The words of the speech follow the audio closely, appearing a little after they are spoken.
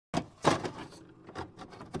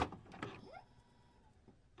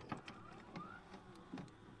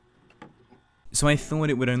So I thought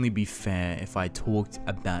it would only be fair if I talked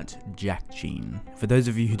about Jeanne. For those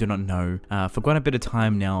of you who do not know, for quite a bit of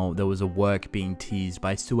time now, there was a work being teased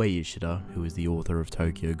by Sui Ishida, who is the author of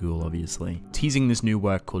Tokyo Ghoul obviously, teasing this new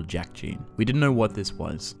work called Jeanne. We didn't know what this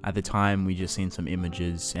was. At the time, we just seen some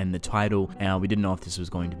images and the title, and we didn't know if this was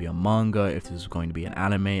going to be a manga, if this was going to be an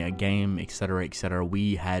anime, a game, etc, etc.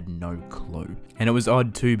 We had no clue. And it was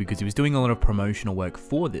odd too, because he was doing a lot of promotional work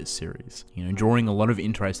for this series, you know, drawing a lot of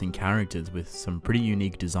interesting characters with some pretty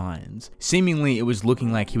unique designs. Seemingly, it was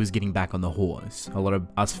looking like he was getting back on the horse. A lot of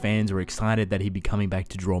us fans were excited that he'd be coming back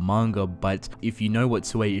to draw manga, but if you know what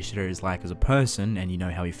Sui Ishida is like as a person, and you know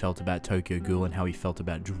how he felt about Tokyo Ghoul and how he felt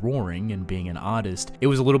about drawing and being an artist, it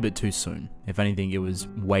was a little bit too soon. If anything, it was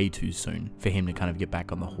way too soon for him to kind of get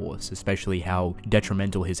back on the horse, especially how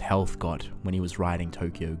detrimental his health got when he was writing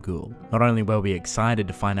Tokyo Ghoul. Not only were we excited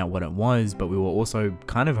to find out what it was, but we were also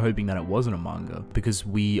kind of hoping that it wasn't a manga, because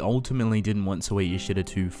we ultimately didn't want Sui Ishida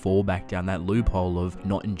to fall back down that loophole of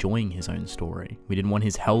not enjoying his own story. We didn't want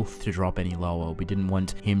his health to drop any lower. We didn't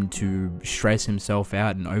want him to stress himself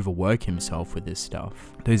out and overwork himself with this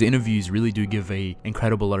stuff. Those interviews really do give an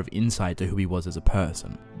incredible lot of insight to who he was as a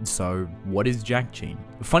person. So what is Jeanne?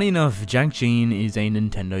 Funny enough, Jeanne is a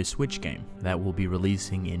Nintendo Switch game that will be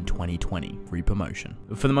releasing in 2020, free promotion.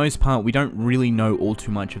 For the most part, we don't really know all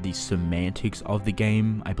too much of the semantics of the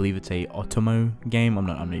game. I believe it's a Otomo game. I'm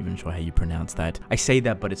not even sure how you pronounce that. I say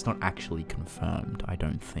that, but it's not actually confirmed, I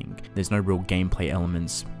don't think. There's no real gameplay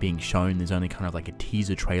elements being shown. There's only kind of like a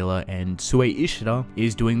teaser trailer, and Sui Ishida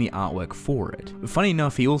is doing the artwork for it. Funny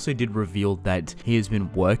enough, he also did reveal that he has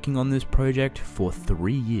been working on this project for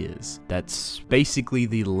 3 years. That's basically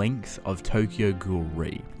the length of Tokyo Ghoul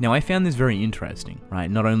Re. Now, I found this very interesting, right?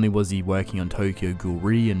 Not only was he working on Tokyo Ghoul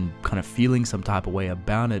Re and kind of feeling some type of way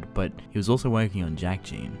about it, but he was also working on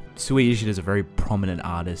Jeanne. Sui Ishida is a very prominent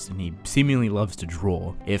artist, and he seemingly loves to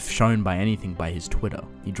draw, if shown by anything by his Twitter.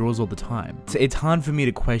 He draws all the time. So it's hard for me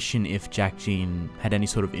to question if Jeanne had any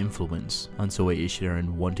sort of influence on Sui Ishida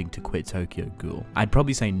and wanting to quit Tokyo Ghoul. I'd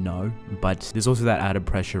probably say no, but there's also that added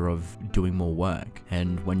pressure of doing more work.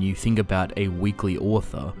 And when you think about a weekly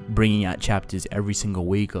author bringing out chapters every single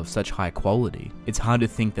week of such high quality, it's hard to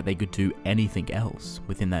think that they could do anything else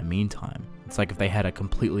within that meantime. It's like if they had a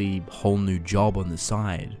completely whole new job on the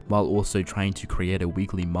side, while also trying to create a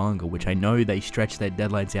weekly manga, which I know they stretch their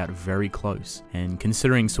deadlines out very close. And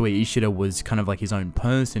considering Sui Ishida was kind of like his own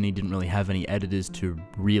person, he didn't really have any editors to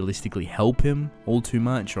realistically help him all too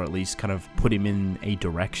much, or at least kind of put him in a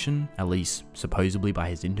direction, at least supposedly by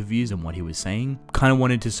his interviews and what he was saying. Kind of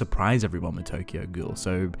wanted to surprise everyone with Tokyo Ghoul,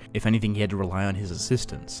 so if anything, he had to rely on his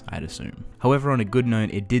assistants, I'd assume. However, on a good note,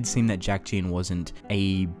 it did seem that Jeanne wasn't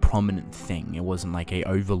a prominent thing. It wasn't like a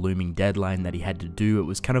overlooming deadline that he had to do. It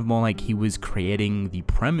was kind of more like he was creating the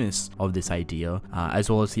premise of this idea, as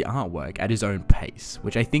well as the artwork at his own pace,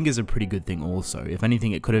 which I think is a pretty good thing also. If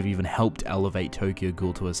anything, it could have even helped elevate Tokyo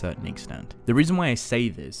Ghoul to a certain extent. The reason why I say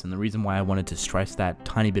this, and the reason why I wanted to stress that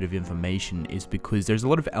tiny bit of information, is because there's a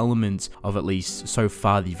lot of elements of, at least so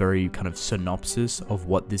far, the very kind of synopsis of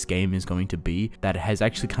what this game is going to be that has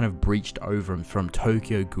actually kind of breached over from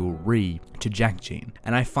Tokyo Ghoul Re to Jeanne.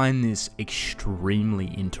 And I find this extremely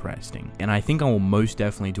interesting, and I think I will most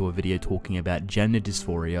definitely do a video talking about gender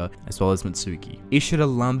dysphoria as well as Mitsuki. Ishida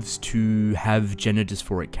loves to have gender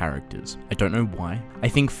dysphoric characters. I don't know why. I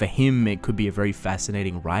think for him it could be a very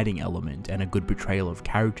fascinating writing element and a good portrayal of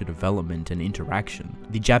character development and interaction.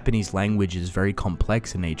 The Japanese language is very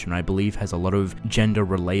complex in nature, and I believe has a lot of gender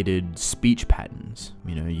related speech patterns.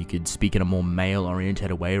 You know, you could speak in a more male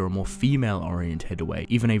oriented way or a more female oriented way,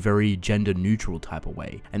 even a very gender neutral type of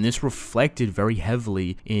way, and this reflected very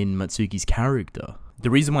heavily in Mitsuki's character. The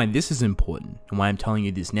reason why this is important, and why I'm telling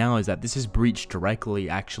you this now, is that this is breached directly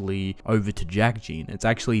actually over to Jeanne. It's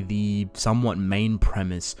actually the somewhat main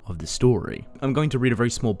premise of the story. I'm going to read a very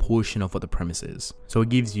small portion of what the premise is, so it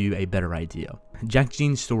gives you a better idea.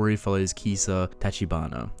 Jeanne's story follows Kisa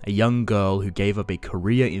Tachibana, a young girl who gave up a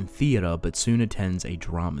career in theater but soon attends a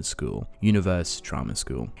drama school, Universe Drama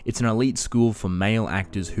School. It's an elite school for male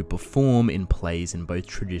actors who perform in plays in both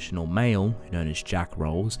traditional male, known as Jack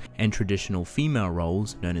roles, and traditional female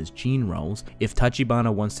roles, known as Jeanne roles. If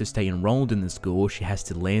Tachibana wants to stay enrolled in the school, she has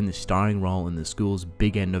to land the starring role in the school's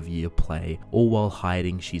big end of year play, all while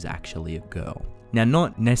hiding she's actually a girl. Now,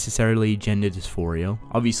 not necessarily gender dysphoria.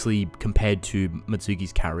 Obviously, compared to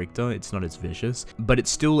Mitsuki's character, it's not as vicious, but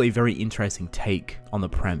it's still a very interesting take on the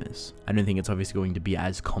premise. I don't think it's obviously going to be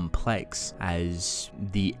as complex as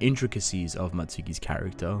the intricacies of Mitsuki's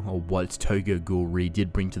character, or what Tokyo Ghoul Re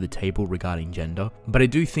did bring to the table regarding gender, but I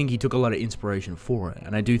do think he took a lot of inspiration for it,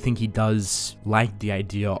 and I do think he does like the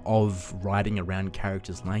idea of writing around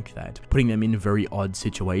characters like that, putting them in very odd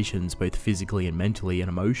situations, both physically and mentally and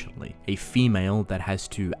emotionally. A female that has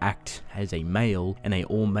to act as a male in an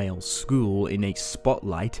all-male school in a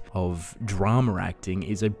spotlight of drama acting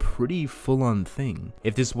is a pretty full-on thing.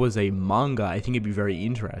 If this was a manga, I think it'd be very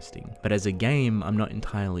interesting, but as a game, I'm not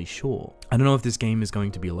entirely sure. I don't know if this game is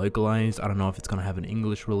going to be localized. I don't know if it's going to have an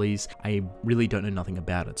English release. I really don't know nothing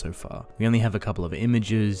about it so far. We only have a couple of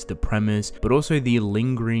images, the premise, but also the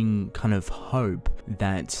lingering kind of hope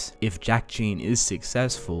that if Jeanne is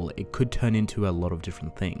successful, it could turn into a lot of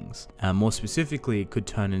different things. More specifically, it could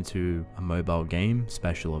turn into a mobile game,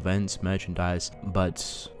 special events, merchandise,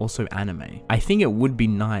 but also anime. I think it would be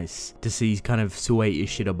nice to see kind of Sui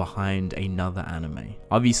Ishida behind another anime.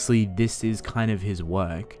 Obviously, this is kind of his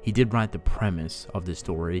work. He did write the premise of the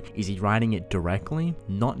story. Is he writing it directly?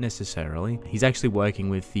 Not necessarily. He's actually working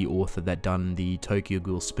with the author that done the Tokyo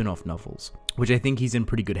Ghoul spin-off novels, which I think he's in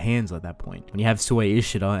pretty good hands at that point. When you have Sui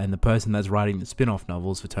Ishida and the person that's writing the spin-off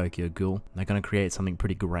novels for Tokyo Ghoul, they're going to create something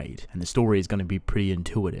pretty great, and the story is going to be pretty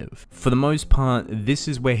intuitive. For the most part, this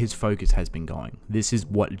is where his focus has been going. This is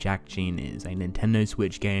what Jeanne is, a Nintendo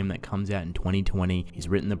Switch game that comes out in 2020. He's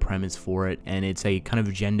written the premise for it, and it's a kind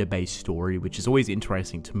of gender-based story, which is always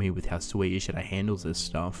interesting to me with how Sui Ishida handles this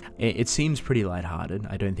stuff. It seems pretty lighthearted.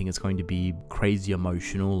 I don't think it's going to be crazy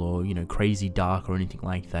emotional or, you know, crazy dark or anything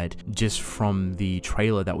like that, just from the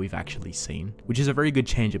trailer that we've actually seen, which is a very good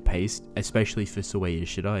change of pace, especially for Sui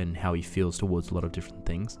Ishida and how he feels towards a lot of different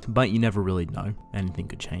things. But you never really know, anything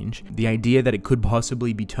could change. The idea that it could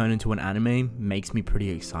possibly be turned into an anime makes me pretty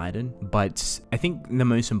excited, but I think the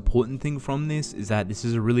most important thing from this is that this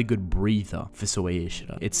is a really good breather for Sui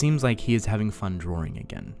Ishida. It seems like he is having fun drawing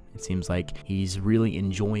again. It seems like he's really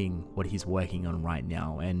enjoying what he's working on right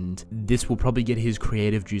now, and this will probably get his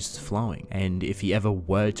creative juices flowing. And if he ever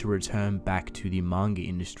were to return back to the manga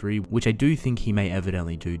industry, which I do think he may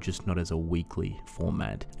evidently do, just not as a weekly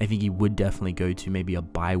format, I think he would definitely go to maybe a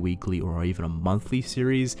bi-weekly or even a monthly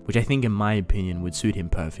series, which I think in my opinion would suit him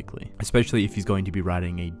perfectly, especially if he's going to be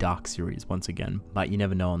writing a dark series once again, but you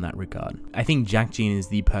never know on that regard. I think Jeanne is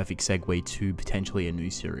the perfect segue to potentially a new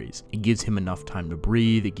series. It gives him enough time to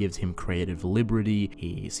breathe, it gives him creative liberty.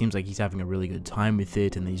 He seems like he's having a really good time with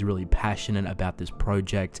it, and he's really passionate about this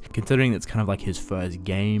project, considering it's kind of like his first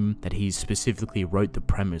game that he specifically wrote the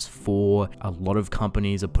premise for. A lot of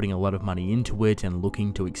companies are putting a lot of money into it and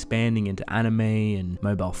looking to expanding into anime and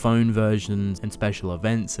mobile phone versions and special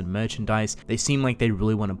events and merchandise. They seem like they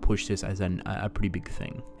really want to push this as a pretty big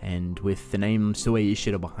thing, and with the name Sui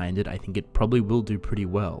Ishida behind it, I think it probably will do pretty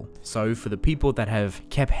well. So for the people that have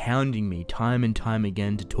kept hounding me time and time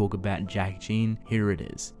again to talk about Jeanne, here it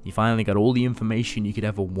is. You finally got all the information you could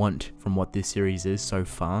ever want from what this series is so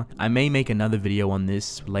far. I may make another video on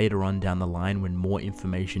this later on down the line when more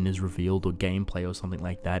information is revealed or gameplay or something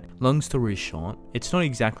like that. Long story short, it's not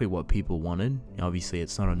exactly what people wanted. Obviously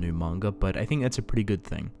it's not a new manga, but I think that's a pretty good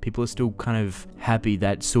thing. People are still kind of happy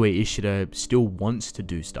that Sui Ishida still wants to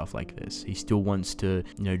do stuff like this. He still wants to,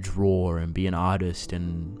 you know, draw and be an artist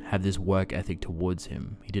and have this work ethic towards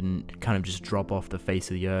him. He didn't kind of just drop off the face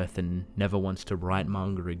of the earth and never wants to write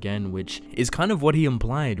manga again, which is kind of what he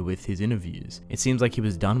implied with his interviews. It seems like he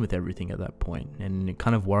was done with everything at that point, and it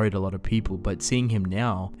kind of worried a lot of people, but seeing him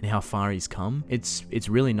now and how far he's come, it's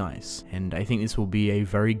really nice, and I think this will be a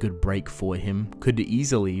very good break for him. Could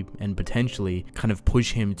easily and potentially kind of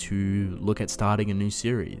push him to look at starting a new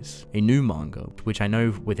series, a new manga, which I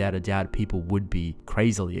know without a doubt people would be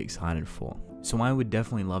crazily excited for. So I would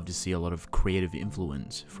definitely love to see a lot of creative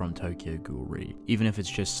influence from Tokyo Ghoul Re, even if it's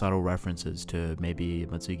just subtle references to maybe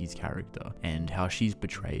Mitsuki's character and how she's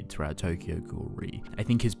portrayed throughout Tokyo Ghoul Re. I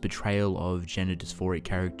think his portrayal of gender dysphoric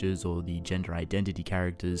characters or the gender identity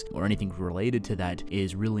characters or anything related to that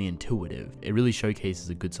is really intuitive. It really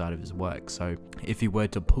showcases a good side of his work. So if he were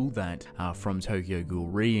to pull that from Tokyo Ghoul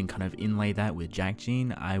Re and kind of inlay that with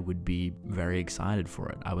Jeanne, I would be very excited for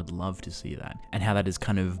it. I would love to see that, and how that is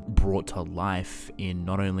kind of brought to life life in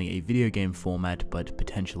not only a video game format, but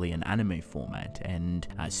potentially an anime format, and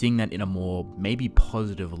seeing that in a more maybe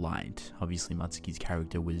positive light. Obviously, Matsuki's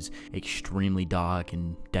character was extremely dark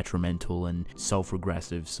and detrimental and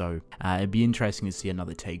self-regressive, so it'd be interesting to see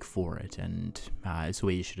another take for it, and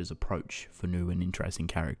Sui Ishida's approach for new and interesting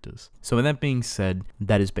characters. So with that being said,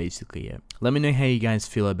 that is basically it. Let me know how you guys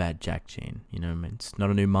feel about Jeanne. You know, it's not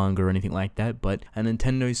a new manga or anything like that, but a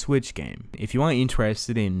Nintendo Switch game. If you are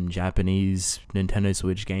interested in Japanese Nintendo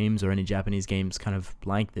Switch games or any Japanese games kind of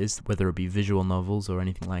like this, whether it be visual novels or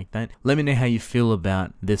anything like that, let me know how you feel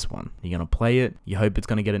about this one. You're gonna play it? You hope it's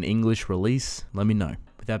gonna get an English release? Let me know.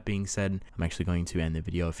 With that being said, I'm actually going to end the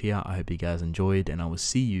video off here. I hope you guys enjoyed, and I will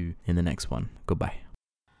see you in the next one. Goodbye.